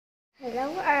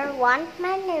Hello everyone,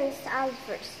 my name is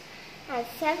Oliver. I'm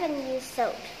 7 years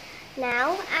old.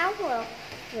 Now I will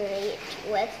read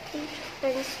with Teacher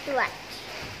Prince Stuart.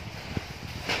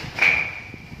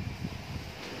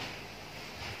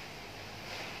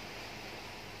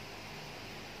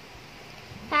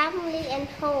 Family and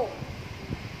Home.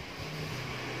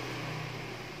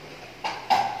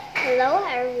 Hello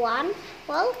everyone,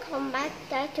 welcome back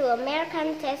to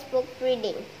American Textbook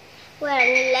Reading. We're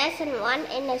in Lesson 1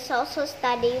 in the Social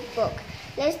Study book.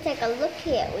 Let's take a look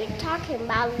here. We're talking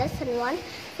about Lesson 1,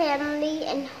 Family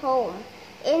and Home.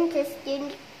 In this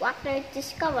unit, what do we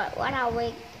discover? What are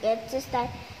we going to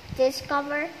study?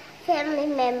 Discover family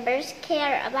members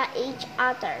care about each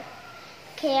other.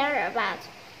 Care about.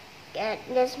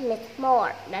 This means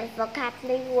more than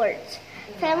vocabulary words.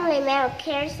 Family members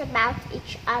cares about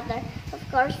each other. Of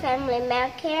course, family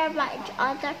members care about each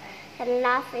other and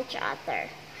love each other.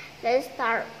 Let's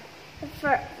start.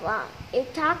 First, you're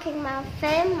talking about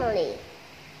family.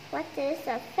 What is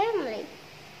a family?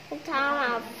 We're talking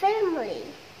about family.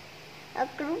 A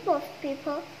group of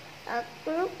people. A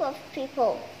group of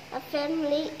people. A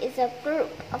family is a group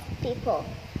of people.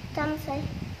 Some say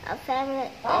a family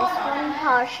is one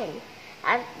person.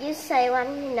 You say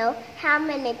one, how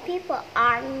many people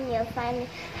are in your family?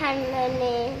 How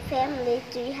many families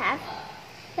do you have?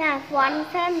 You have one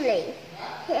family.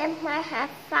 You might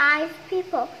have 5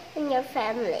 people in your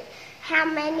family. How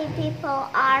many people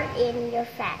are in your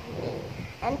family?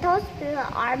 And those people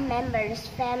are members,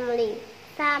 family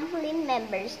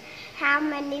members. How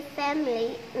many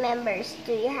family members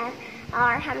do you have?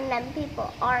 Or how many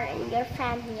people are in your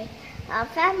family? A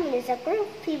family is a group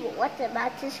of people. What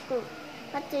about this group?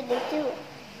 What do they do?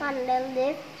 When they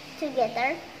live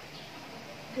together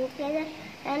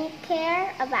and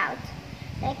care about.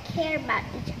 They care about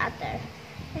each other.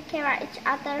 They care about each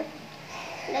other.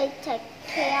 They take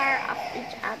care of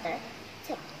each other.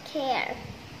 Take care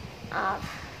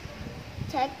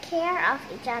of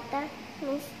each other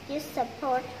means you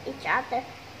support each other.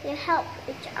 You help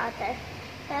each other.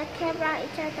 They care about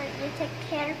each other. You take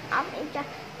care of each other.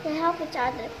 You help each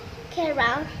other. Care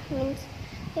about means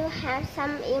you have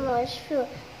some emotion.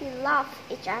 You love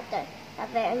each other.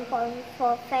 That's very important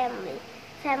for family.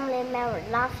 Family members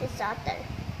love each other.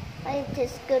 It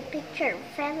is a good picture.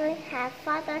 Family have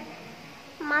father,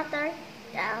 mother,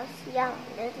 young,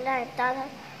 little daughter,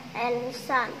 and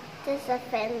son. This is a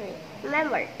family.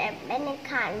 Remember, there are many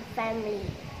kinds of family.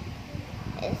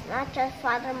 It's not just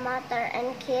father, mother,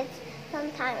 and kids.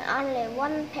 Sometimes only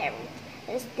one parent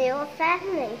is still a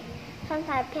family.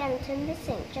 Sometimes parents are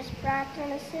missing, just brother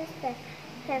and sister.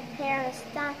 If parents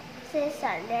die,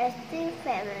 sister, they're still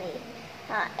family.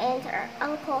 Aunt or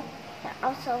uncle, they're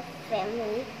also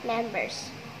family members.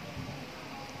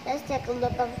 Let's take a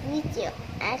look at video.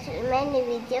 Actually, many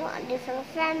videos on different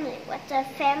families. What the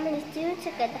families do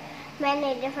together,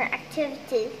 many different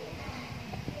activities.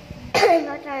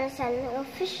 Daughter and son go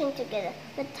fishing together.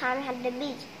 Good time at the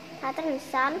beach. Father and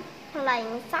son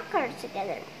playing soccer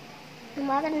together.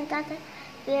 Mother and daughter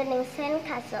building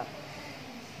sandcastle.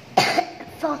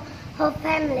 For whole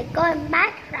family going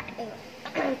bike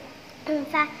riding. In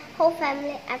fact, whole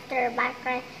family after a bike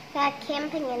ride, they are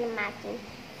camping in the mountain.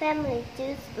 Family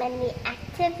do many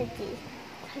activities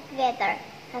together.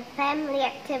 And family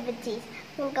activities.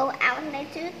 They go out and they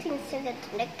do things together.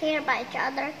 They care about each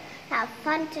other, have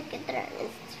fun together, and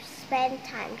spend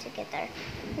time together.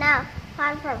 Now,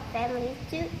 one from families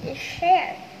do is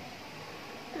share.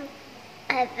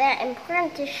 It's very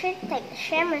important to take the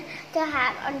share to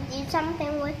have or do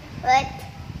something with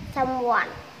someone.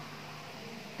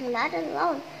 Not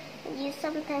alone. Do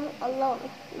something alone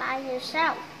by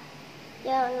yourself.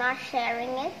 You're not sharing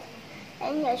it,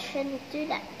 and you shouldn't do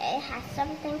that. It has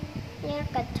something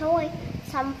like a toy,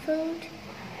 some food,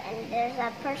 and there's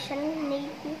a person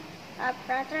needing a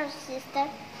brother or sister,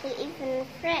 or even a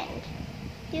friend.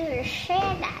 You share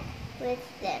that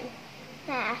with them.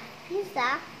 Now,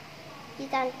 pizza. You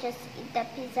don't just eat the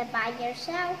pizza by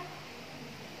yourself.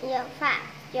 You're fat.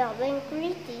 You're being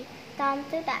greedy. Don't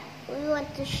do that. We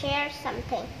want to share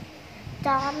something.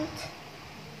 Don't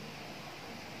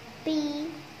be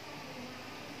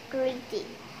greedy.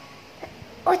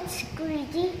 What's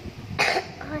greedy?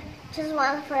 Just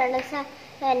one for another.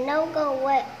 And no, go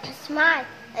away. Smile.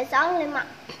 It's only mine.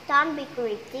 Don't be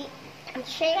greedy. And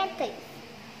share things.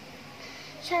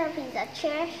 Share pizza.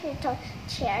 Share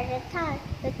the time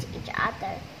with each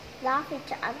other. Love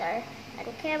each other.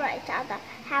 And care about each other.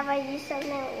 Have a do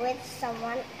something with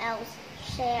someone else.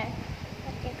 Share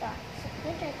what you got. It's a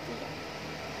good idea.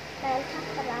 When we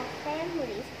talk about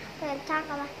families, when we talk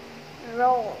about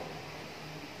role.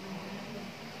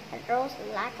 And roles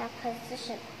like a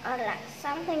position or like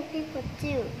something people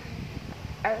do.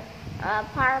 A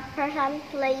person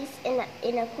plays in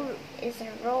a group is a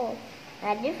role.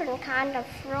 A different kind of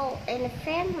role in a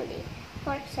family.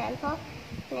 For example,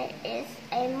 there is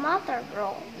a mother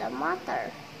role. The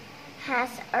mother has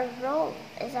a role,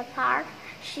 is a part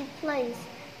she plays,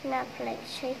 not like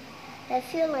she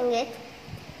feeling it,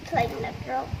 playing that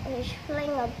role. She's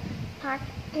playing a part.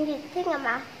 When you think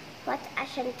about what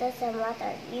action does a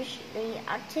mother usually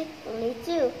or typically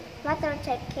do, mother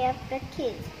take care of the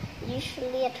kids,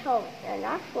 usually at home. They're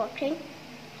not working,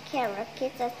 care of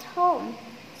kids at home.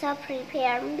 So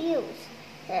prepare meals.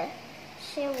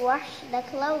 She wash the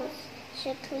clothes.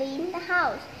 She clean the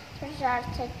house. Those are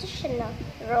traditional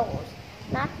roles.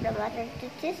 Not the mother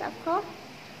duties, of course.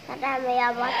 But I mean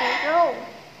a mother role.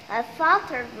 A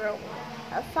father role.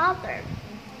 A father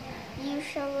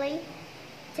usually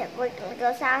typically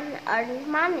goes out and earn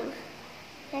money.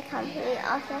 The company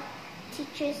also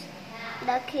teaches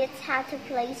the kids how to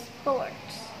play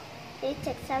sports. They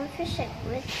take some fishing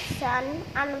with son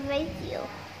on video.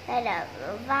 They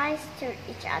advise to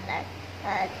each other,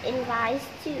 advice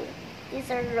too.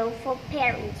 These are roles for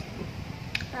parents.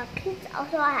 Kids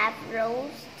also have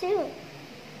roles too.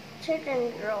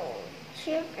 Children roles.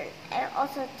 Children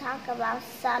also talk about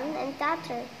son and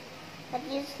daughter. But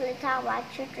usually talk about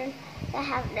children that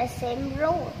have the same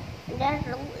role. Their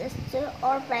role is to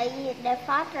obey their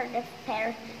father, their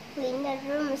parents, clean the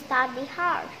room, study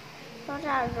hard. Those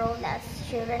are roles that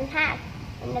children have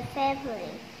in the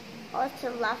family.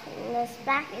 Also love and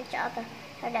respect each other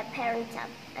for the parents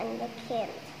and the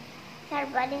kids.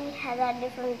 Everybody has a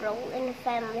different role in the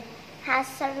family, has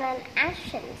certain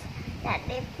actions that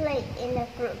they play in a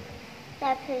group.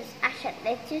 That is action,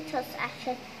 they do those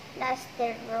actions, that's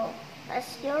their role.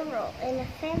 What's your role in a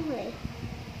family?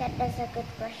 That's a good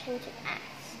question to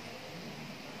ask.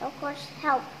 Of course,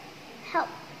 help.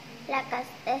 Like us,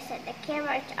 they said, they care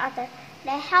about each other.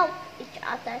 They help each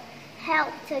other. Help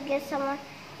to give someone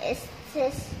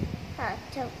assist.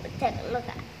 To take a look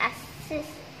at assist.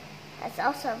 That's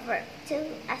also a verb. To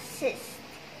assist.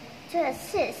 To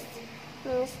assist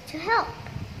means to help.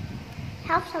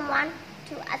 Help someone.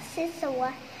 To assist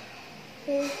someone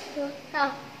is to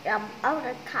help them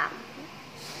overcome.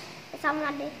 If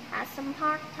somebody has some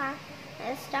hard time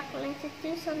and is struggling to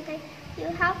do something, you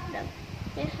help them.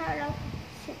 You help them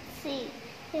succeed.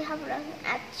 You help them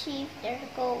achieve their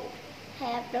goal.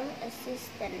 Help them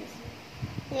assistance.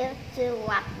 You do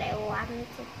what they want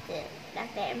to do.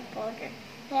 That's very important.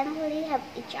 Family help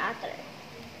each other.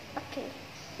 Okay,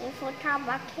 if we talk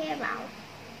about care about,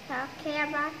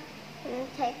 and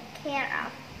take care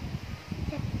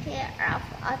of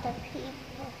other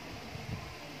people.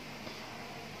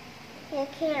 You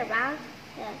care about,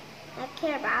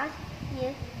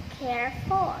 you care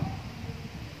for.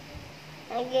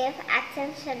 And give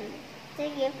attention. To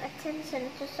give attention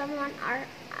to someone or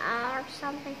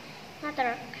something.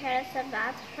 Mother cares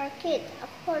about her kid. Of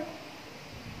course,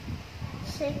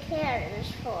 she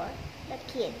cares for the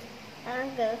kid.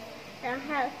 Don't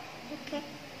help.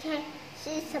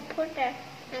 She supports them.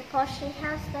 Of course, she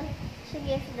helps them. She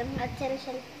gives them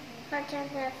attention. Her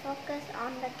children focus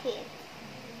on the kids.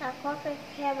 Of course, we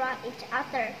care about each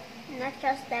other. Not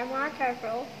just the mother's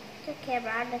role to care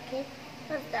about the kids,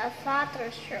 but the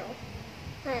father's role.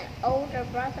 The older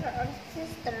brother or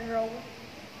sister's role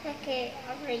to take care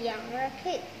of the younger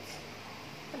kids.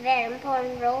 A very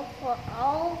important role for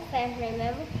all family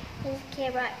members is to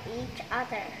care about each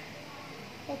other.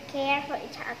 They care for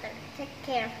each other. Take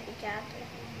care of each other.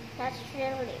 That's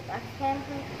really what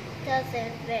family does. Is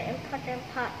a very important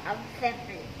part of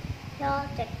family. So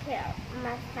take care of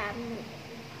my family.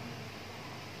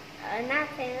 Another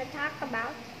thing to talk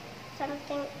about,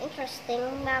 something interesting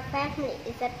about family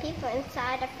is that people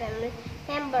inside the family,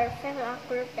 family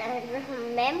group,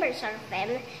 members of the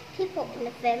family, people in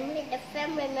the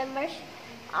family members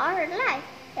are alike.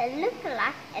 They look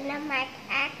alike and they might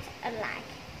act alike.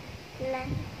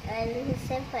 And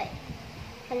simply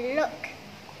and look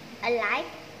alike.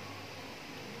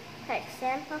 For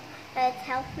example, it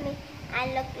helps me. I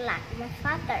look like my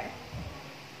father.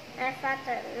 My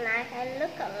father and I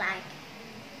look alike.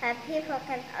 People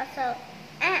can also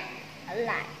act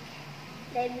alike.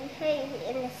 They behave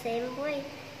in the same way.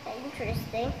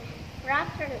 Interesting.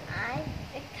 Brother and I,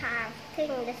 we kind of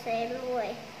think the same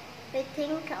way. We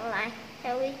think alike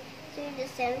and we do the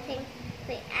same thing.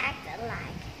 We act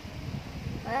alike.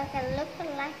 You can look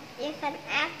alike, you can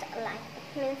act alike.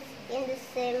 It means in the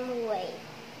same way.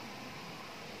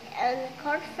 And of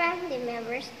course, family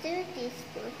members do these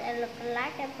things. They look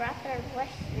like a brother and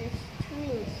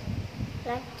twins.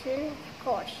 Like twins, of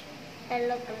course. They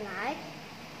look alike.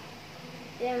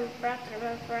 Then brother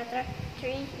and brother, 3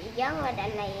 years younger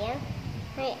than I am.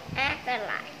 They act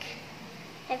alike.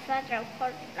 Their father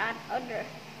was a lot older.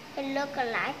 They look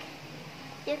alike.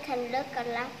 You can look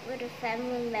alike with the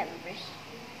family members.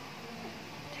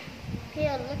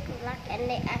 People look alike and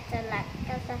they act alike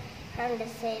because they're from the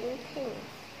same thing.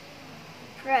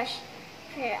 Brush,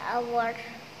 for a word.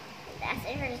 That's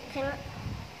interesting.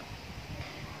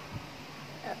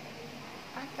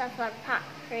 Also for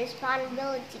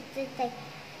responsibility to take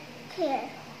care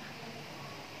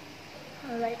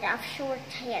of short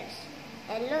hairs.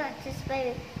 And look, this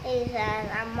baby is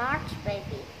a March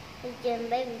baby. This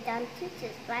baby done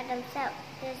teaches by themselves.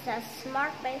 This is a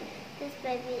smart baby. This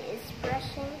baby is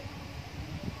brushing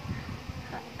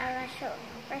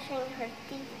her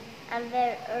teeth at a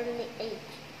very early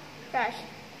age. Brush.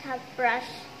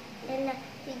 Then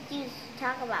we used to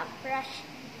talk about brush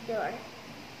your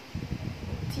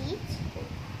teeth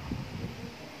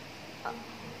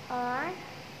or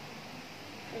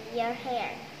your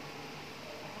hair.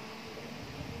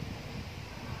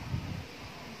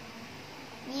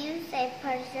 Use a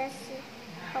possessive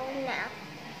pronoun.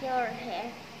 Your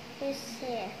hair, his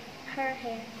hair, her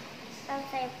hair. Don't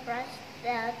say brush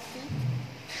the teeth.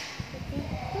 The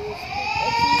teeth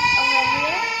over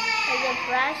here. So you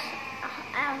brush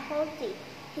a whole teeth.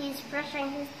 He's brushing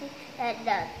his teeth.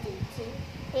 The teeth.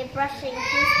 He's brushing his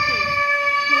teeth.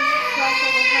 He's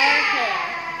brushing her hair.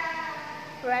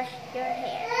 Brush your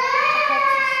hair.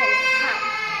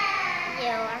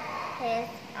 Your, his,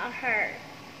 or her.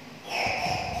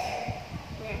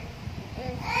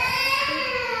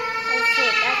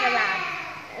 That's about.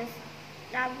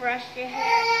 Now brush your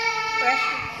hair. Brush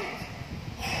your teeth.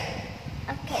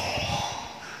 Okay.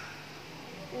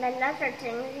 Another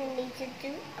thing you need to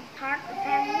do, apart from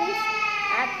families,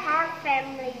 apart from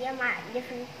family, you might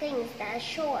different things that are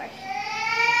chores.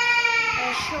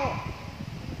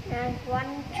 There's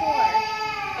one chore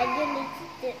that you need to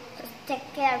do to take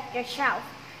care of yourself.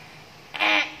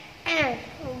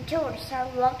 Chores are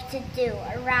work to do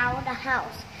around the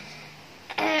house.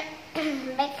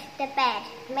 Make the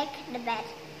bed.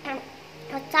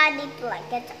 Put tiny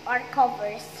blankets or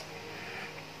covers.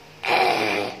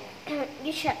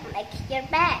 You should make your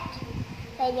bed.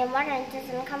 Then your mother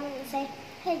doesn't come and say,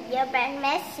 hey, your bed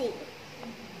messy.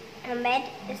 Your bed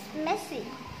is messy.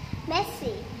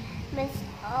 Messy means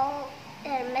all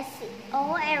messy.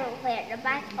 All everywhere. The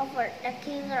back over, the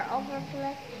keys are over,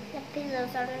 the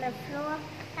pillows are on the floor.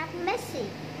 That's messy.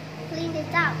 Clean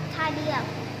it up, tidy up,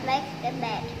 make the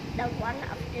bed. The one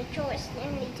of the chores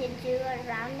you need to do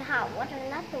around the house. What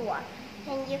another one?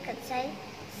 Then you could say,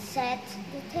 set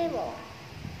the table.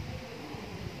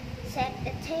 Set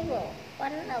the table.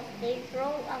 One of the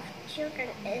roles of children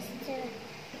is to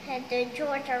do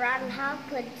chores around the house,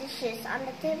 put dishes on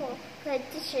the table, put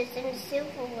dishes in the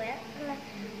silverware,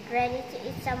 ready to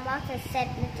eat some water, set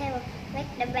the table, make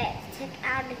the bed, take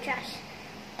out the trash,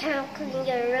 clean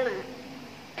your room.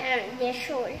 They're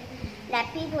chores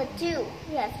that people do.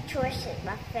 You have choices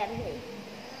about family.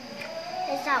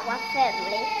 It's not what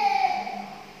family.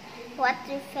 What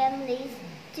do families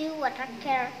do? What are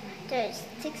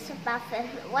characteristics about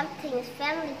family? One thing is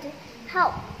family do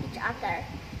help each other.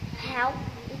 Help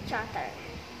each other.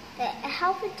 They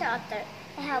help each other.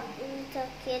 They help little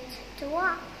kids to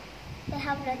walk. They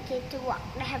help the kid to walk.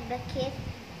 They help the kid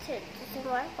to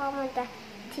work. When they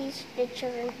teach the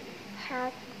children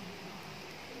how.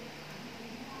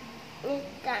 It's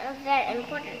very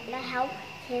important to help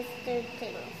kids do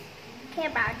things. Care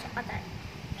about each other.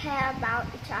 Care about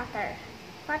each other.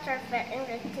 What are very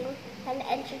interesting and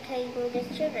educating the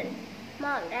children.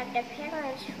 Mom, that's the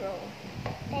parents' role.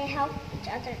 They help each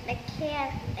other. They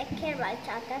care about each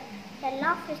other. They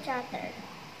love each other.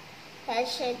 They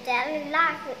share daily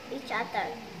life with each other.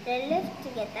 They live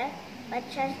together, but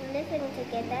just living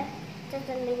together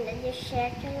doesn't mean that you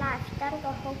share your life. Don't go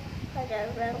home for the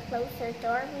room, close the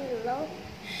door below.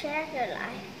 Share your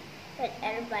life with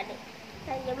everybody.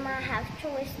 And you might have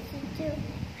choices to do.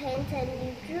 Paint a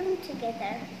new room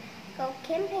together. Go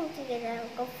camping together.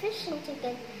 Go fishing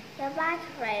together. Go bike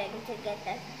riding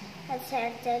together. And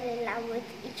share daily life with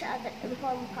each other.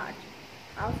 Important part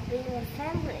of being a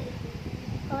family.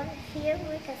 But here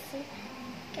we can see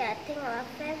the thing about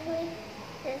family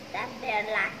is that they're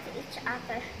like each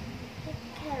other. It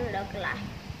can look like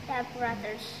they're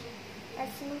brothers. They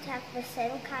seem to have the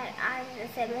same kind of eyes, the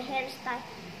same hairstyle.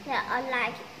 They're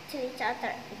unlike to each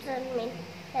other. It doesn't mean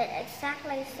that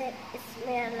exactly same. It's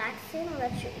more like similar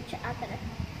to each other.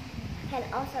 Can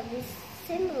also be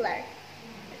similar,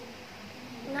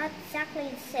 not exactly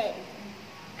the same.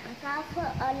 Also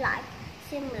unlike,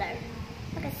 similar.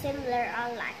 similar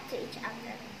or like to each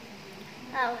other.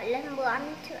 Let's move on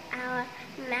to our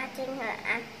matching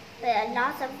with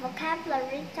lots of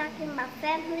vocabulary talking about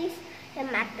families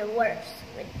and match the words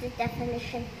with the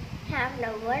definition. Have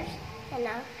the words and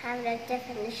now have the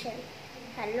definition.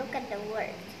 And look at the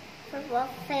words. First of all,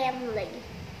 family.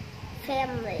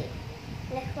 Family.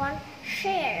 Next one,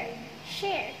 share.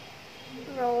 Share.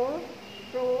 Rule.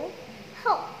 Rule.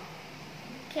 Hope.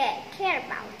 Care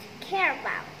about. Care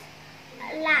about.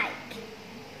 Like.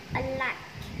 Alike.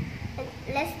 And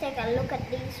let's take a look at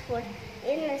these words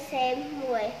in the same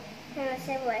way. In the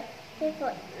same way.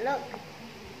 People look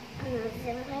in the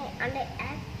same way and they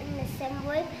act in the same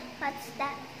way. What's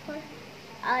that word?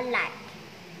 Like.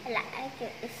 Like,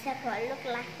 example, look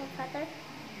like my father.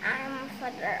 I'm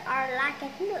father, or like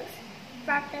it looks.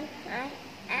 Brother, I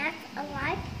act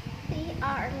alike. We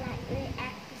are alike. We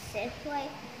act the same way.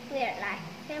 We are alike.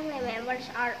 Family members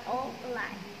are all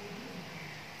alike.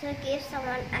 To give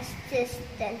someone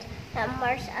assistance.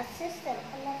 Numbers assistant.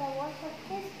 Another word for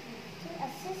this. To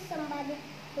assist somebody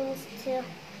means to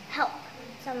help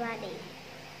somebody.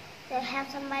 To help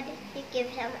somebody, you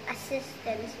give them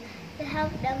assistance. To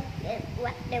help them get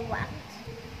what they want.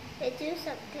 They do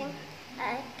something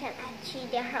can achieve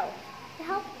their help. To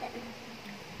help them.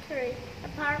 3. A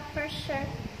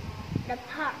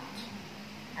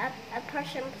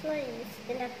person plays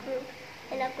in a group.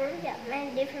 In a group, there are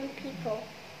many different people.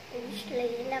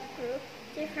 Usually in a group,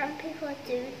 different people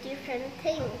do different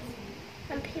things.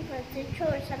 Some people do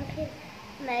chores, some people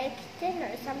make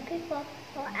dinner, some people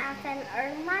go out and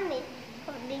earn money.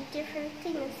 All these different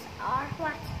things are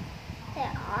what?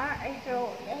 There are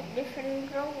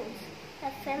different roles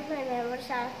that family members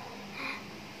are.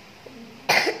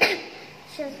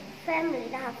 So family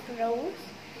have roles.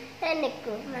 And the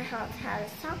group might have a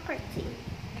soccer team.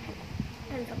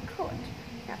 And the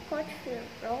coach will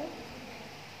role.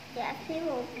 There are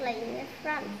people playing in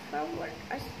front, forward,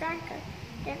 or striker.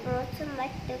 Their role to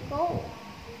make the goal.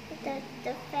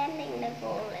 Defending the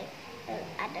goal,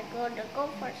 at the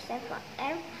goalpost, for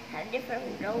everyone have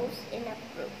different roles in a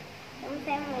group. Some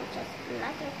families just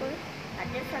another group, a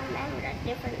different members have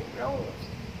different roles.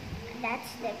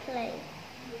 That's they play.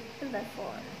 Number 4.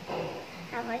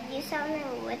 Have I do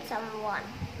something with someone?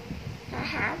 I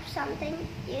have something,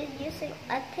 you're using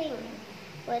a thing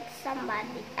with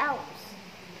somebody else.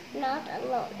 Not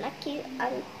alone, like you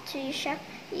and Trisha,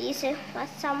 you use it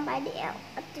with somebody else.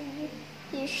 What do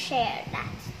you share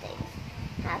that thing?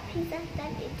 A pizza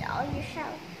that is all you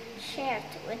share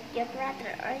it with your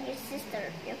brother or your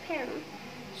sister, your parents.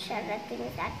 Share the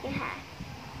things that you have.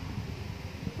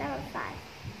 Number 5.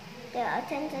 Give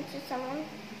attention to someone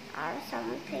or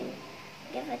something.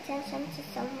 Give attention to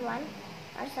someone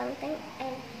or something,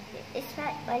 and it's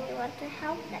right when you want to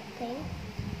help that thing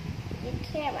you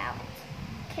care about.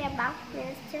 Care about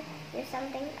means to give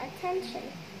something attention.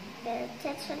 Give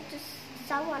attention to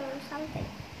someone or something.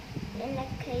 In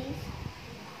that case,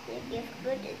 you give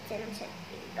good attention.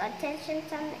 You give attention to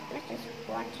something, not just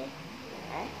watching,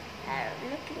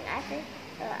 looking at it,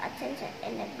 attention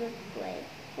in a good way.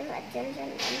 Give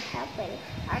attention and helping,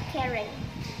 or caring,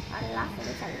 or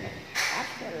laughing something.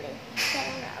 Actually,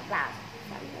 caring about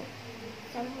something,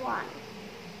 someone.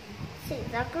 6.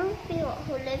 A group of people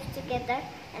who live together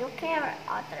and care about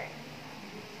others.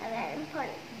 Very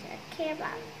important to care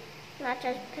about. Not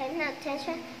just paying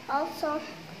attention, also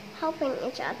helping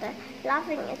each other,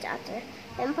 loving each other.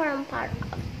 The important part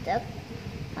of the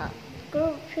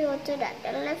group of people do that.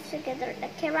 They live together, they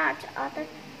care about each other.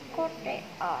 Of course, they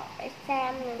are a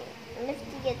family. Live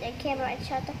together, care about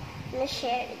each other, and they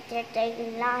share their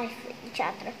daily life with each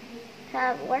other.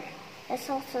 However, there's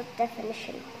also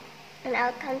definition. And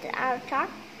I'll come to our chart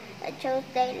that shows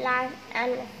daily life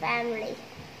and family.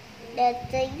 The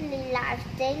daily life,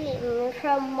 daily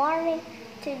from morning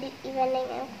to the evening,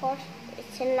 and of course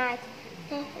it's night.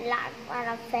 The life what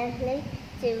a family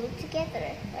do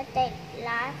together. The daily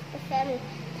life, the family.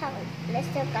 Let's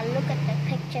take a look at the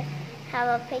picture.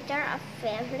 Have a picture of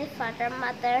family, father,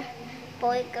 mother,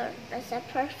 boy, girl. That's a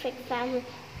perfect family.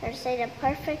 Let's say the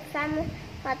perfect family,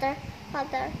 mother,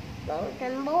 father, girl,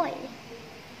 and boy.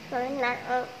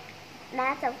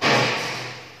 Lots of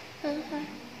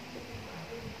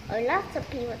lots of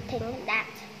people think that.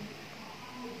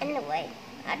 Anyway,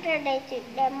 after they do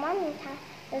their morning time,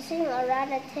 they sitting around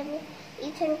the table,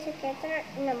 eating together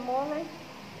in the morning,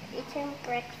 eating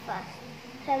breakfast.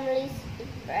 Families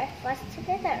eat breakfast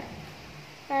together.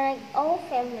 Like all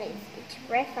families eat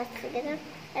breakfast together.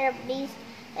 And these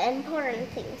important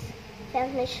things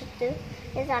families should do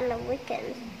is on the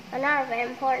weekends. Another very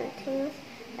important things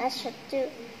that should do,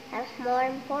 have more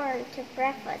important to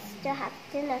breakfast, to have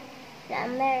dinner the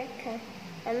American,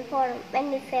 and for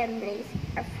many families,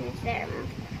 it feels very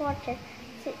important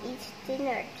to eat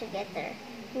dinner together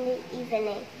in the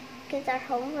evening. Kids are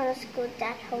home from school,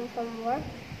 dad home from work,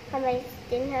 and makes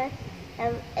dinner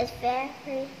it's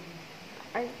very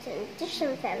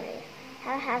traditional family.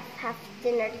 Have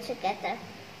dinner together,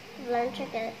 learn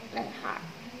together like hard.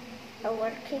 And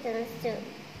what kids do,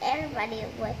 everybody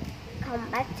will come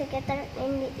back together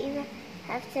in the evening,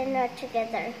 have dinner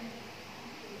together.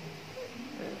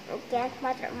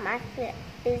 Grandmother might feel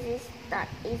busy, not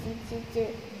easy to do.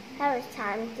 Every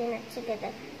time dinner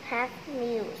together, have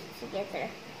meals together,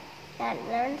 and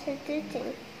learn to do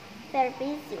things. Very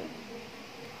busy.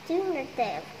 During the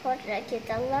day, of course, the kids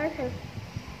are learning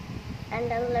and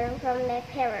they learn from their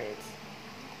parents.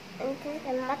 And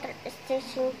the mother is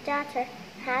teaching daughter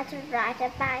how to ride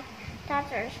a bike.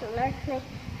 Daughter is learning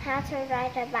how to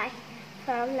ride a bike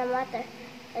from the mother.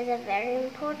 It's a very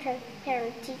important.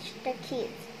 Parents teach the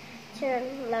kids.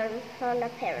 Children learn from the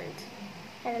parents.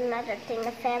 And another thing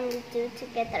the family do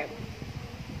together.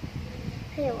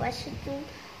 Here what she do?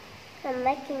 And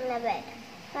making the bed.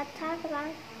 Let's talk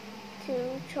about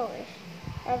two chores.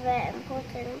 A very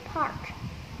important part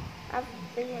of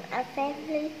being a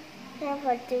family.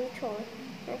 Never do chores.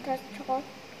 Because chores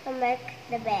will make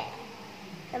the bed.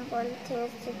 Important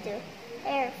things to do.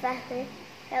 Every family,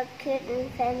 a kid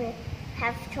and family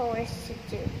have chores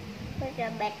to do. Put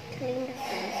your bed, clean the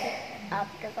food, up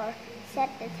the door, set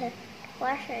the table,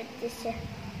 wash your dishes,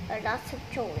 lots of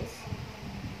chores.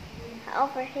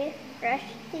 Over here, brush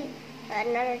teeth,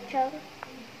 another chore.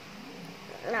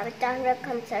 Now doctor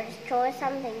comes to chore,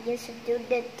 something you should do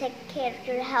to take care of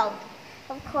your health.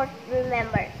 Of course,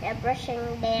 remember, they're brushing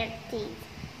their teeth.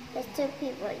 There's two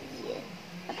people here.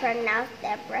 Pronounce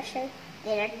they're brushing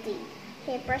their teeth.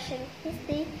 He's brushing his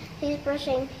teeth. He's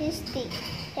brushing his teeth.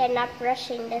 They're not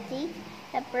brushing the teeth.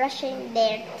 They're brushing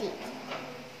their teeth.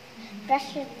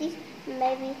 Brush your teeth.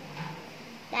 Maybe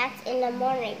that's in the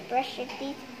morning. Brush your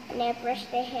teeth and then brush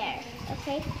their hair.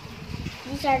 Okay?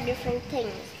 These are different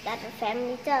things that a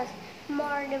family does.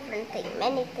 More different things.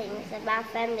 Many things about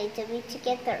family to be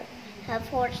together. Have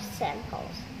 4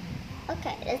 samples.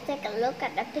 Okay, let's take a look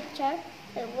at the picture.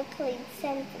 The weekly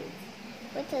sentence.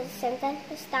 With the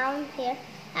sentence down here,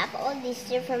 have all these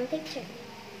different pictures.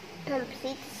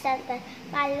 Complete the sentence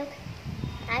by looking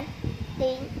at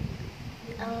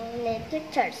the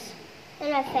pictures.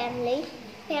 In a family,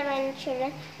 parents and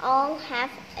children all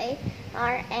have a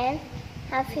RN.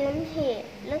 Have him here.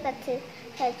 Look at the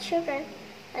children.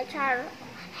 A child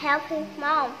helping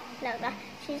mom. Look that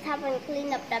she's helping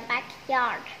clean up the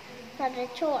backyard. Not a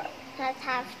chore. Let's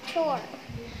have chore.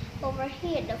 Over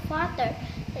here, the father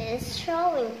is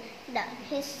showing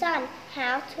his son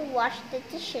how to wash the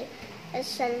dishes. His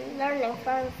son learning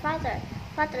from his father.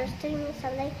 Father is doing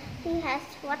something. He has,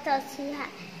 what does he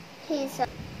have?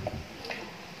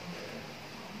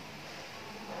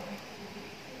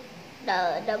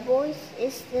 The boy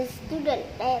is the student.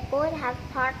 The boy have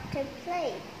part to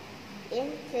play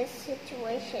in this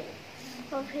situation.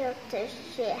 Over here,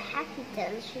 she happy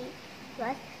that she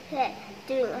was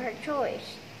doing her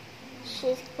chores.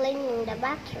 She's cleaning the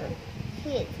bathroom.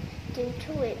 Kids do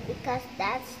to it because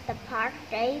that's the part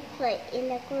they play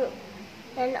in a group.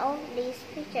 And all these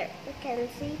pictures, you can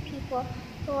see people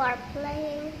who are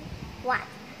playing what?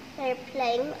 They're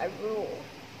playing a role.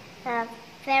 Parents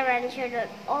and children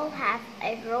all have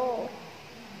a role.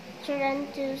 Children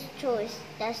do choice,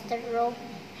 that's the role.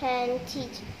 Parents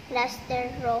teach, that's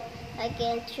their role.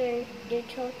 Again, children do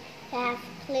choice. They have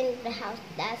cleaned the house,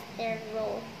 that's their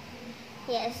role.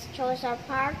 Yes, chores are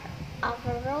part of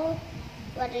a role,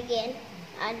 but again,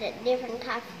 are the different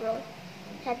types of roles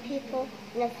that people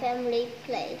in the family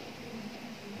play.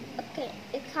 Okay,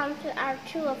 it comes to our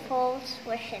true or false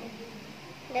question.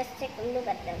 Let's take a look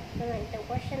at them. When the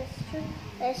question is true,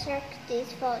 let's circle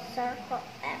this for circle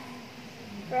F.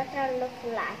 Brother look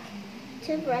alike.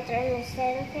 Two brothers in the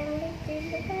same family do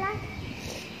look alike?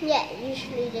 Yeah,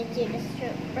 usually they do. That's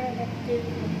true. Brothers do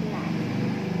look alike.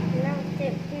 No,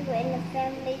 the people in the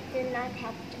family do not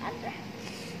help each other.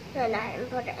 No, not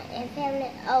important. In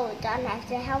family, don't have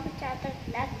to help each other.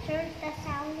 That's true. That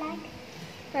sounds like.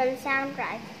 Doesn't sound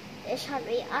right. It should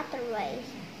be other ways.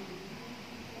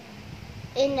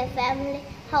 In the family,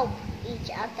 help each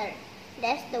other.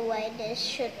 That's the way this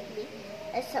should be.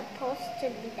 It's supposed to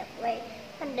be that way.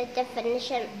 And the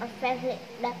definition of family,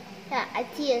 the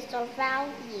ideas or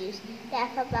values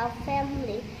that about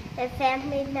family. The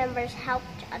family members help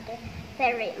each other.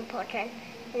 Very important.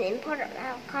 An important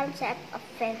concept of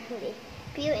family.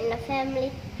 People in the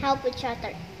family help each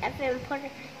other. Very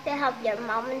important. You help your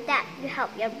mom and dad. You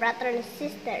help your brother and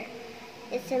sister.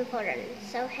 is important,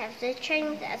 so have to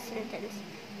change that sentence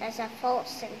as a false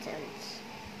sentence.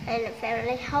 And the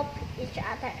family help each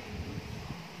other.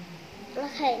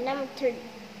 Okay, number 3.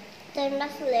 They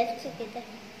must live together.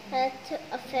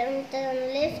 A family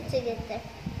doesn't live together.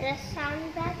 It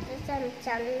sounds bad, doesn't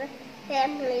sound.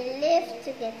 Family live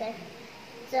together.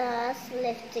 Just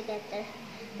live together.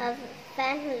 A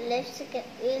family lives together.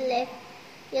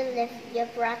 You live your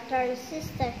brother and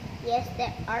sister. Yes,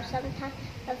 there are sometimes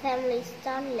the families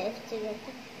don't live together.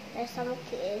 There are some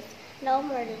kids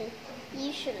normally,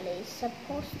 usually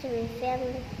supposed to be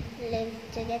family live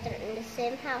together in the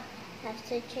same house. Have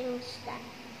to change that.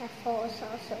 Have false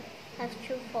also. Have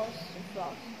true, false,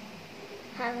 false.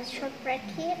 Have a short break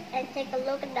here and take a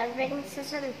look at the reading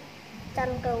session.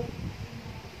 Don't go.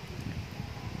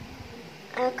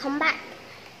 I'll come back.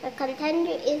 I'll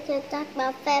continue to talk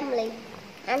about family.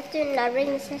 I'm doing the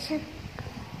reading session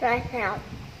right now.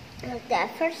 The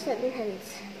first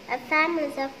sentence. A family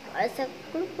is a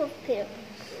group of people.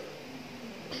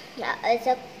 It's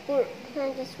a group,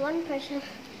 not just one person.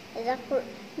 It's a group,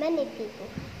 many people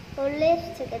who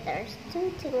live together. 2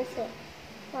 things here.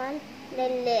 1, they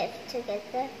live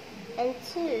together, and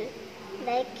 2,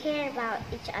 they care about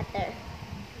each other.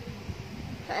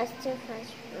 That's 2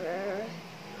 first.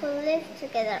 Who live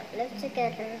together.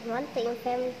 One thing,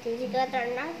 family together,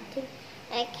 another thing,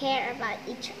 they care about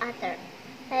each other.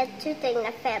 There are 2 things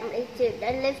a family do.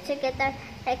 They live together,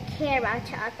 they care about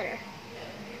each other.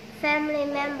 Family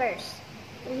members,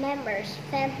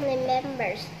 family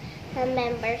members are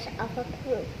members of a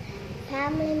group.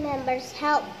 Family members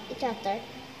help each other.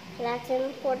 That's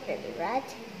important,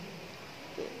 right?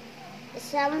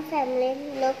 Some families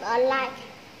look alike.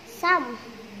 Some,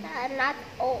 not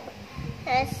all.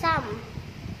 Some.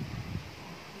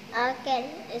 Again,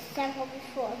 example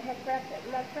before, my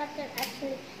brother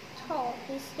actually tall,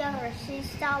 he's younger,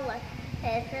 she's taller,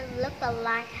 and they look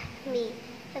alike me.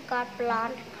 I got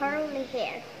blonde, curly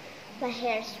hair. My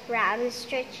hair is brown and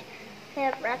straight.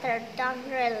 My brother don't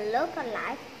really look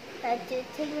alike, but do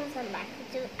things alike,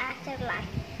 do act alike.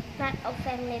 Not all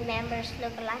family members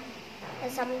look alike.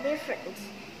 There's some difference.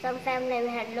 Some family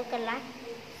members look alike,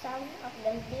 some of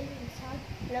them do, and some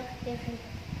look different.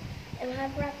 And my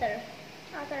brother,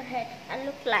 other hand, I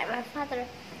look like my father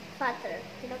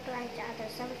look like the other.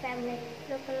 Some family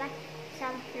look alike,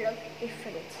 some look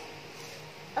different.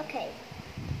 Okay,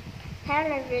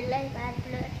 parents relate by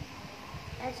blood.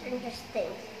 That's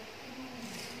interesting.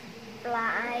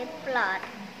 By blood,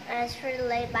 as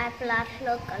related by blood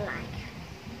look alike.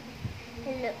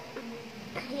 Look,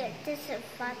 here, this is the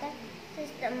father, this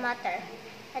is the mother,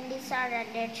 and these are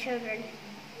their children.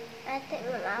 I think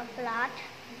about blood.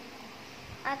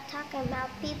 I'm talking about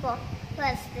people who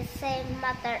has the same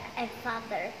mother and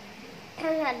father. Who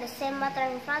have the same mother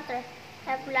and father,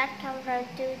 their blood comes from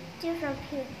 2 different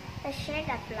people that share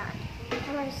that blood.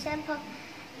 For example,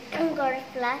 girl's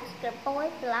blood, the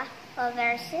boy blood are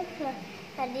very similar,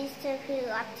 and these 2 people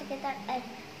got together and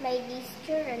made these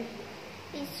children.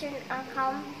 These children are a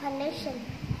combination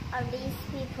of these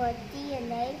people's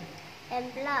DNA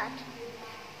and blood,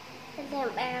 and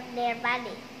their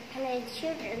body, and their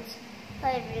children's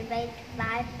are related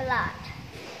by blood,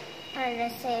 and the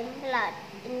same blood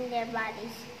in their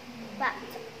bodies, but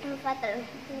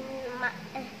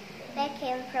they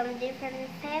came from different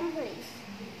families.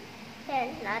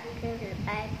 They're not related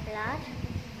by blood.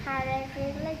 How they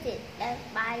related?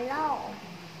 By law.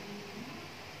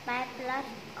 By blood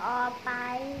or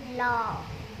by law.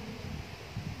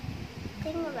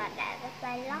 Think about that.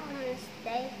 By law means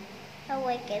they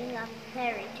always got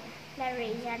married.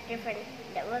 Marriage are different.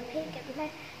 When people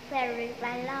get married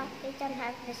by law, they don't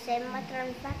have the same mother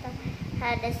and father.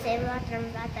 Have the same mother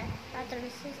and father. Mother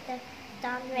and sister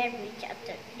don't marry each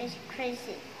other. It's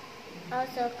crazy.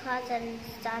 Also, cousins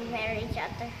don't marry each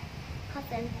other.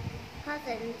 Cousins have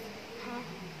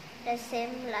the same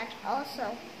blood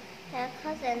also. Their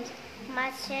cousins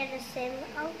might share the same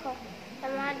uncle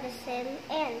and might the same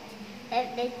aunt.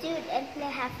 If they do, and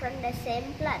they have from the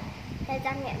same blood, they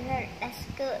don't get married. That's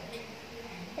good.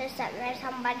 There's not marry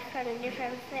somebody from a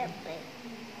different family.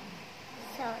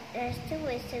 So there's 2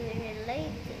 ways to be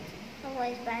related. One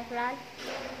way is by blood,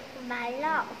 by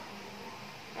law.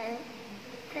 And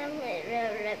family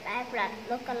related by blood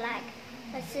look alike.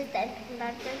 My sister and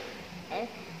brother and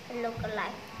look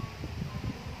alike.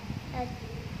 And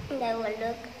they will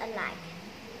look alike.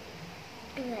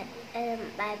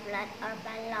 By blood or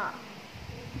by law.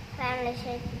 Families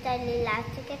share daily life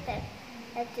together.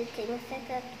 They do things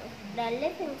together. They're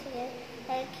living together.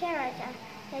 They care each other.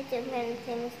 They do many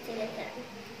things together.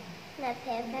 The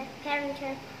parents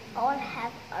all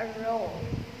have a role.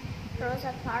 roles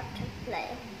are part to play.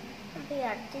 Some people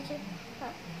are teachers,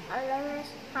 learners,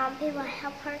 some people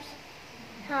helpers,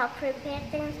 some prepare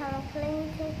things, some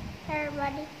clean things.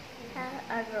 Everybody has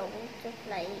a role to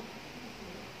play.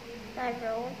 A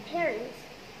role parents.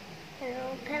 A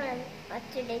role parents are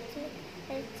to they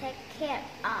take care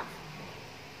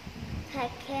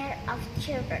of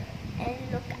children and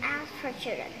look out for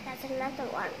children. That's another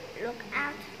one. Look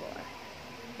out for.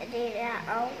 They are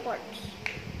all words.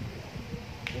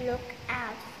 Look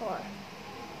out for.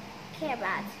 Care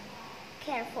about.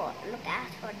 Care for. Look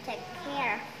out for. Take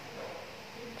care.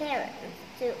 Parents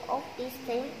do all these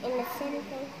things in the same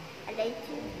thing. And they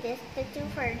do this. They do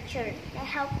for the children. They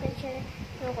help the children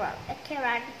grow up. They care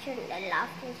about the children. They love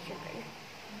the children.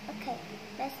 Okay,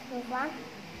 let's move on.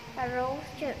 The role of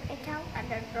children and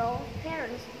the role of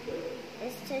parents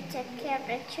is to take care of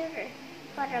the children.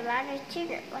 What about the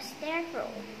children? What's their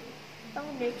role? Role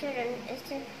of the children is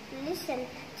to listen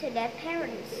to their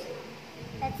parents.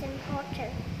 That's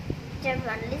important.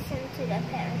 Children listen to their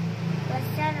parents. But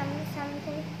tell them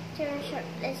something, children should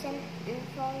listen and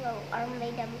follow or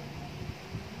obey them.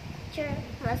 Children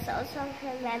must also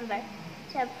remember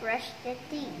to brush their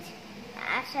teeth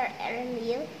after every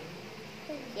meal.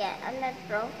 Yeah, another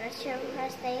role the children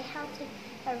must stay healthy.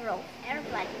 A role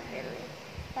everybody really.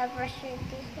 Brush your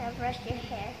teeth, brush your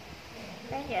hair.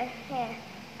 Brush your hair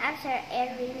after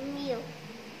every meal.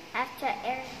 After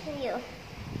every meal.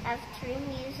 Have 3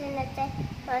 meals in a day.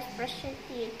 Must brush your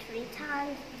teeth 3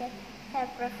 times a day. Have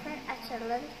breakfast after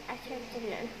lunch, after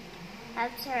dinner.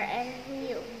 After every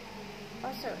meal.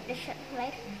 Also, they should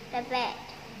make the bed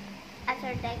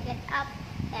after they get up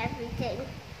every day.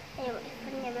 Anyway,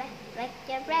 when you make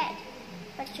your bed,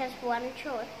 that's just one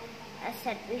chore. As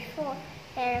said before,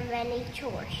 there are many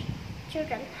chores.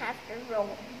 Children have the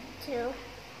role to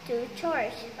do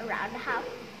chores around the house.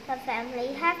 The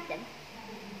family have them.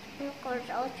 Of course,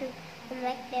 also to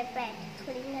make their bed,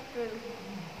 clean the room.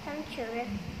 Some children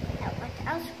have what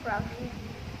else wrong here.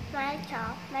 My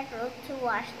child made role to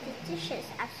wash the dishes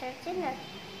after dinner.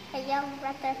 A young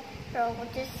brother role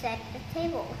to set the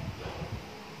table.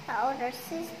 The older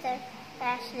sister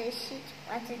actually she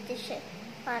washes the dishes,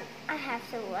 but I have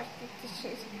to wash the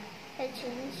dishes. The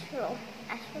children's role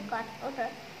as we got older,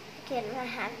 kids will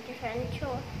have different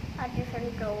chores or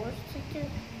different roles to do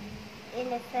in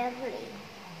the family,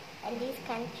 and these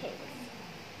can change.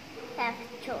 Have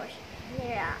chores.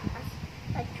 Here are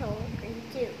a children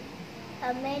do.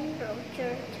 A main role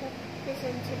children to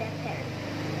listen to their parents.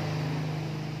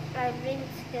 I bring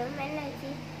skill,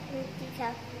 mentality, and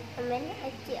detail. The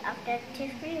mentality of the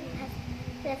children has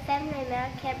the family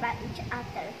members care about each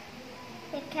other.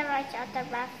 They care about each other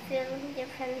by filling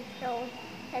different roles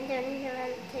and doing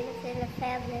different things in the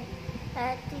family.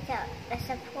 Detail, the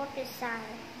support is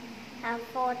silent. Have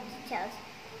 4 details.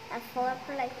 Have 4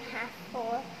 blank, have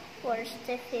 4 words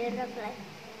to fill the blank.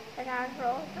 But our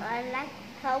role are like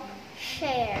help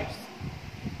shares.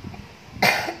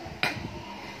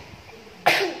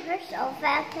 First, all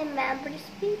family members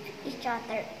speak to each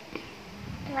other.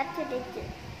 What do they do?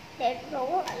 They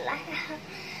role like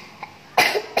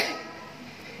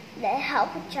they help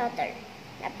each other.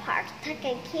 The part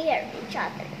taking care of each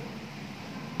other.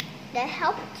 They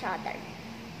help each other.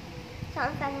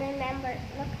 Some family members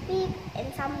look big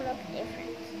and some look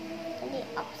different. And the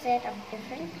opposite of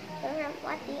different. Remember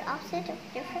what the opposite of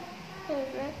different? They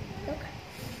look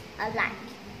alike.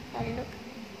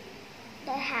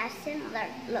 They have similar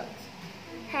looks.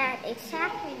 Had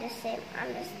exactly the same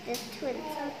unless the twins.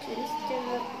 Some twins do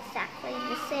look exactly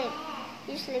the same.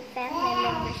 Usually family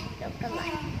members look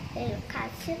alike. They look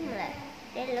kind of similar.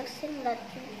 They look similar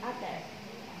to each other.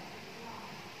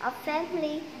 A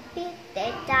family,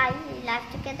 they die, live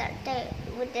together. They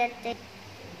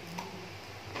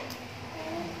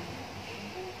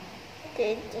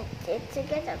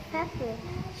together. Family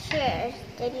shares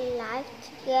daily life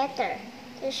together.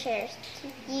 To share,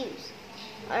 to use,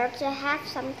 or to have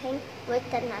something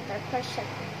with another person.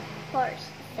 Of course,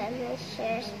 family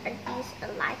shares or use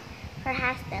alike,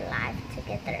 perhaps they live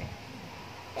together.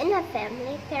 In a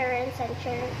family, parents and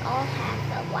children all have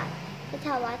a what. We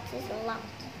talk about this a lot.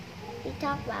 We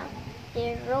talk about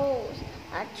the roles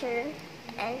our children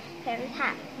and parents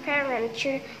have. Parents and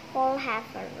children all have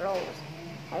roles,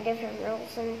 have different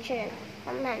roles in children.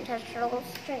 Sometimes there's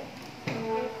roles too.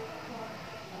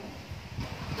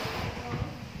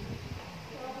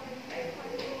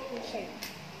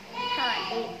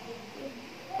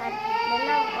 The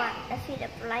number one, the field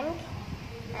of blank.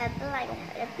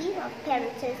 The people of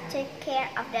parents to take care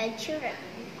of their children.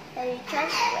 They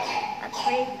translate a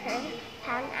pre-parent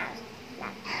hand out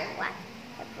like the what?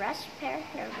 The brush parent,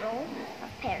 the role of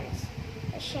parents.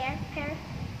 The share pair.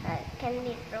 Can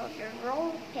be the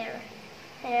role pair.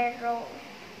 Their role.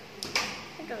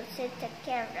 Rules to take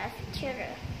care of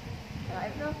children.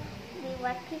 Role be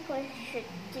what people should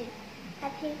do.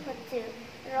 What people do.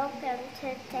 Role parents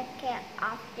to take care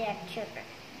of their children.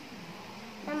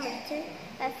 Number 2,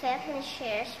 a family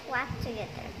shares what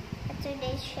together. What do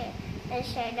they share? They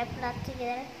share the blood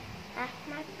together.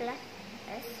 My blood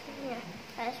is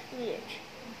weird.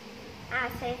 I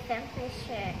say family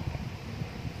share.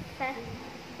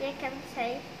 You can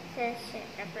say they share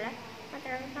the blood.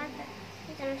 Mother and father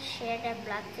don't share the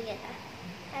blood together.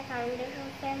 I found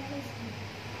different families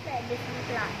with different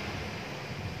blood.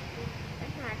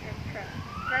 Another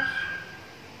brush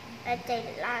that they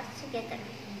last together.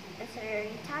 That's what we're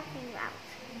talking about.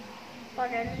 For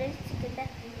the lives together,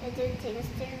 they do things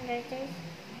during their days.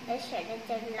 They share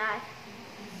their life.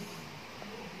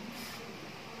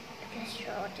 Just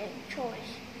show their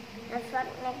choice. The front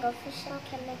leg of fishing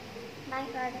can make my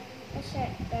garden. They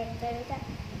share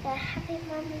their happy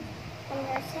moments and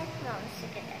their sad moments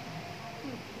together.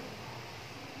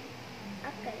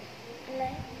 Okay,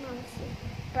 let's see.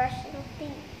 Brushing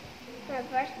teeth. We're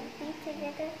brushing teeth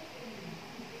together.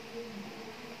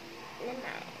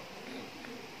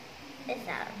 Is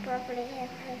that properly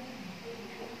happening?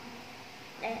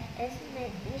 Isn't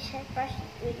it you should brush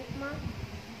with your mom?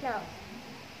 No,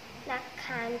 not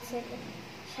constantly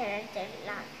share their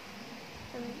life.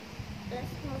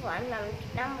 Let's move on.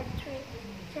 Number 3.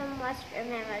 Some must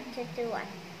remember to do what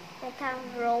they have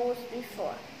roles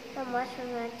before. Some must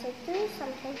remember to do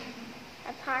something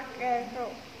apart the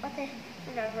role. What is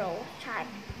the role type?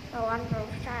 The one role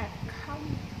type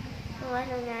come. One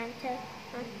remember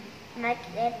to make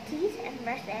their teeth and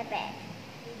brush their back.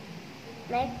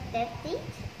 Make their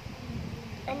teeth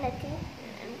and the teeth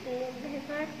and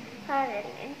before her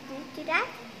and do that.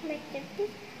 Make their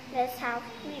teeth. That's how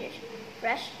weird.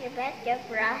 Brush your back, you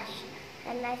brush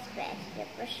a nice bed. You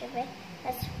brush your back.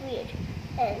 That's weird.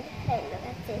 And hey, look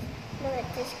at this. Look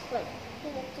at this clip.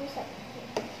 Look at this up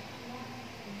here.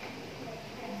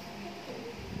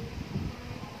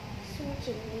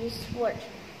 Switching these words.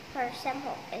 For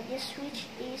example, if you switch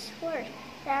these words,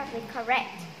 that will be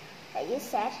correct. You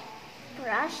said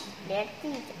brush their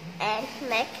teeth and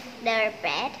make their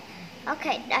bed.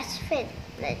 Okay, that's fit.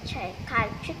 Let's try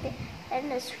kind of tricky. And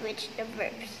let's switch the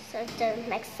verbs so it doesn't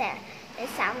make sense. It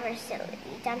sounds very silly.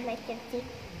 You don't make your teeth.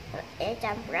 You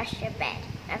don't brush your bed.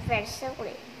 That's very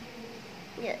silly.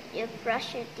 You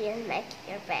brush your teeth and make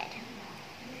your bed.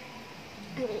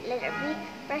 Letter B,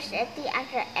 brush their teeth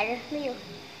after every meal.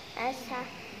 That's how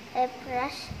they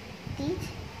brush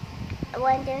teeth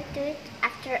when they do it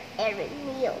after every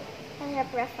meal.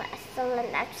 After breakfast,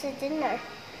 lunch, after dinner.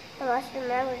 You must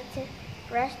remember to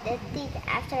brush their teeth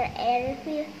after every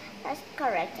meal. That's the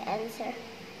correct answer.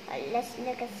 Let's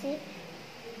look and see.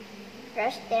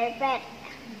 Brush their bed.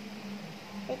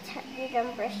 You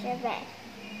don't brush your bed.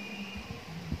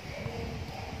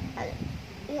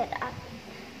 You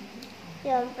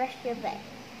don't brush your bed.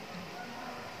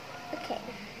 Okay,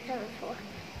 number 4.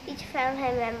 Each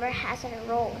family member has a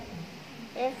role.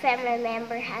 Each family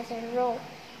member has a role.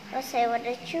 Let's say what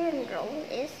the children's role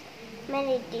is.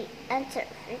 Many the answer.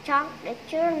 We talk the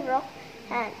children's role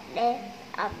and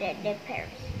their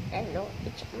parents. And know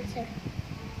each answer.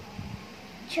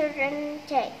 Children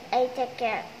take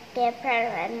care of their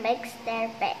parents and makes their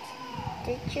bed.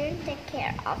 The children take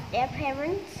care of their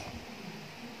parents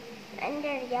and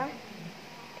they're young.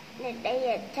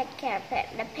 They take care of it.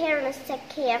 The parents take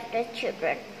care of the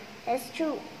children. That's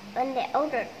true. When they're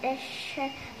older, they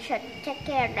should take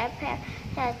care of their parents.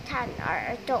 Their time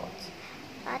are adults.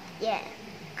 But yeah,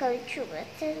 culture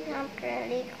is not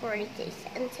really correct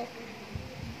answer.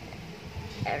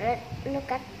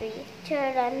 Look at the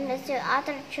children, listen to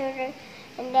other children,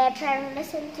 and their parents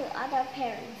listen to other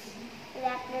parents.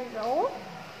 That's the role.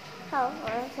 How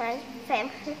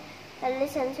family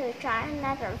listen to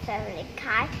another family.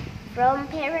 Kind from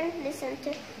parents listen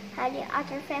to the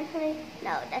other family.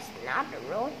 No, that's not the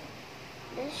rule.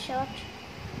 This short,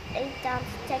 they don't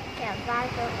take care of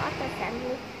other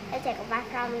family. They take care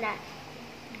from that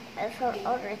from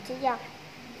older to young.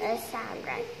 That sound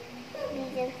right.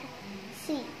 Reason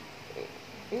C.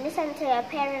 Listen to your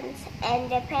parents and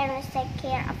their parents take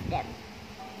care of them.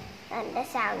 And that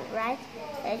sounds right.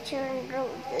 The children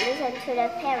listen to their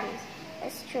parents.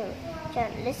 That's true.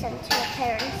 Children listen to their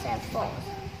parents and false.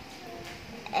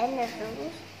 And the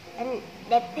rules. And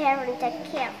the parents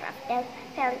take care of them.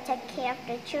 Parents take care of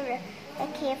the children.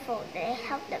 They're careful. They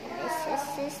help them. They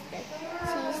assist them.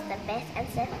 C is the best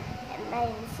answer. And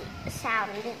then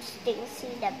sound interesting.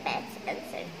 See the best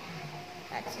answer.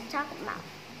 Let's talk about.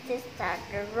 this is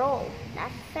the role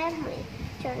that family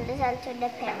should listen to the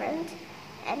parents,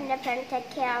 and the parents take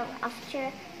care of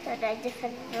children, so there are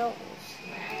different roles.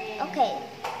 Okay,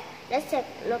 let's take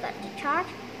a look at the chart.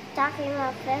 Talking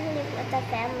about family, what the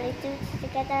family do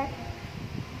together,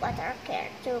 what are care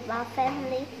to about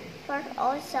family. First,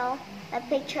 also a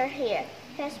picture here.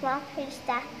 Here's mom, here's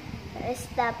dad, is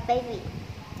the baby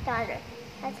daughter.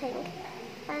 I think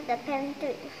the parents do.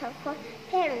 Of course,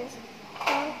 parents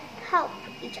can help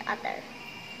each other.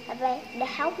 They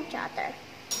help each other.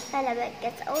 When the baby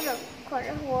gets older, of course,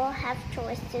 will have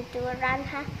choice to do around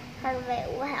her, and they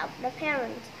will help the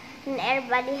parents. And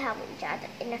everybody help each other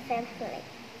in the family.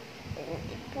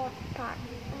 Important part.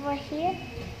 Over here,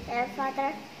 their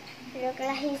father looks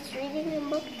like he's reading a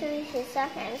book to his son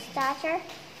and his daughter.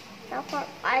 Of course,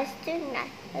 I was doing that.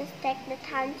 Let's take the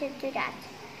time to do that.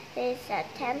 There's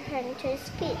attention to his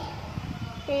kids.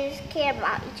 They care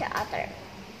about each other.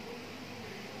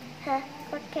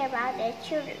 Could care about their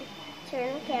children.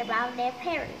 Children care about their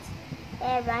parents.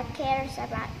 Everybody cares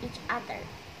about each other.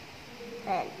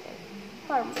 And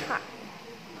important part.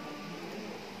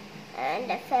 And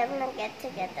the family get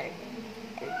together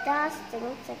and does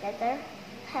things together,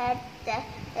 had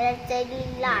their daily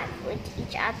life with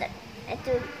each other and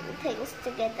do things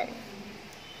together.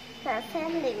 The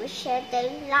family will share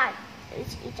daily life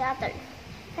with each other.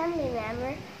 Family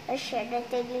members will share their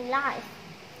daily life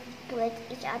with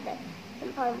each other.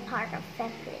 Important part of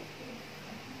family.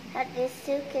 These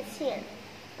two kids here,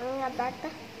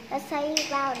 let's say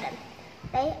about them.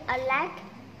 They are like,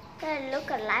 they look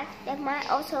alike, they might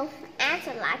also act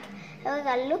alike.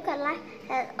 They look alike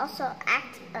and also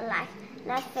act alike.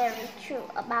 That's very true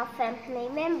about family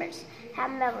members.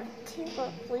 Family members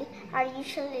typically are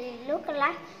usually look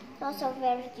alike, also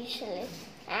very usually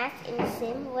act in the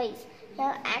same ways.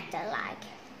 They'll act alike.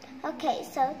 Okay,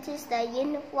 so this is the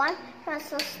unit 1.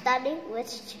 Also study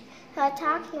with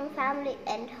talking family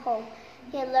and home.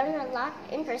 You learn a lot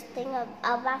interesting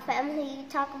about family. You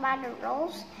talk about the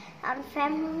roles and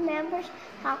family members,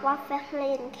 talk about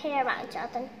family and care about each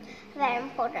other. Very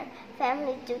important.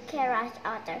 Family do care about each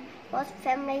other. Both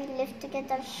family live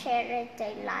together, share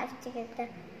their life together.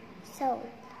 So,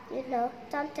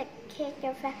 don't take care of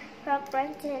your family for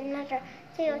granted another.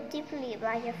 Feel deeply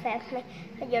about your family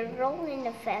and your role in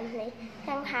the family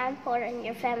and how important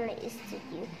your family is to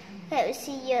you. Okay, we'll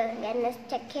see you again. Let's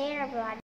take care of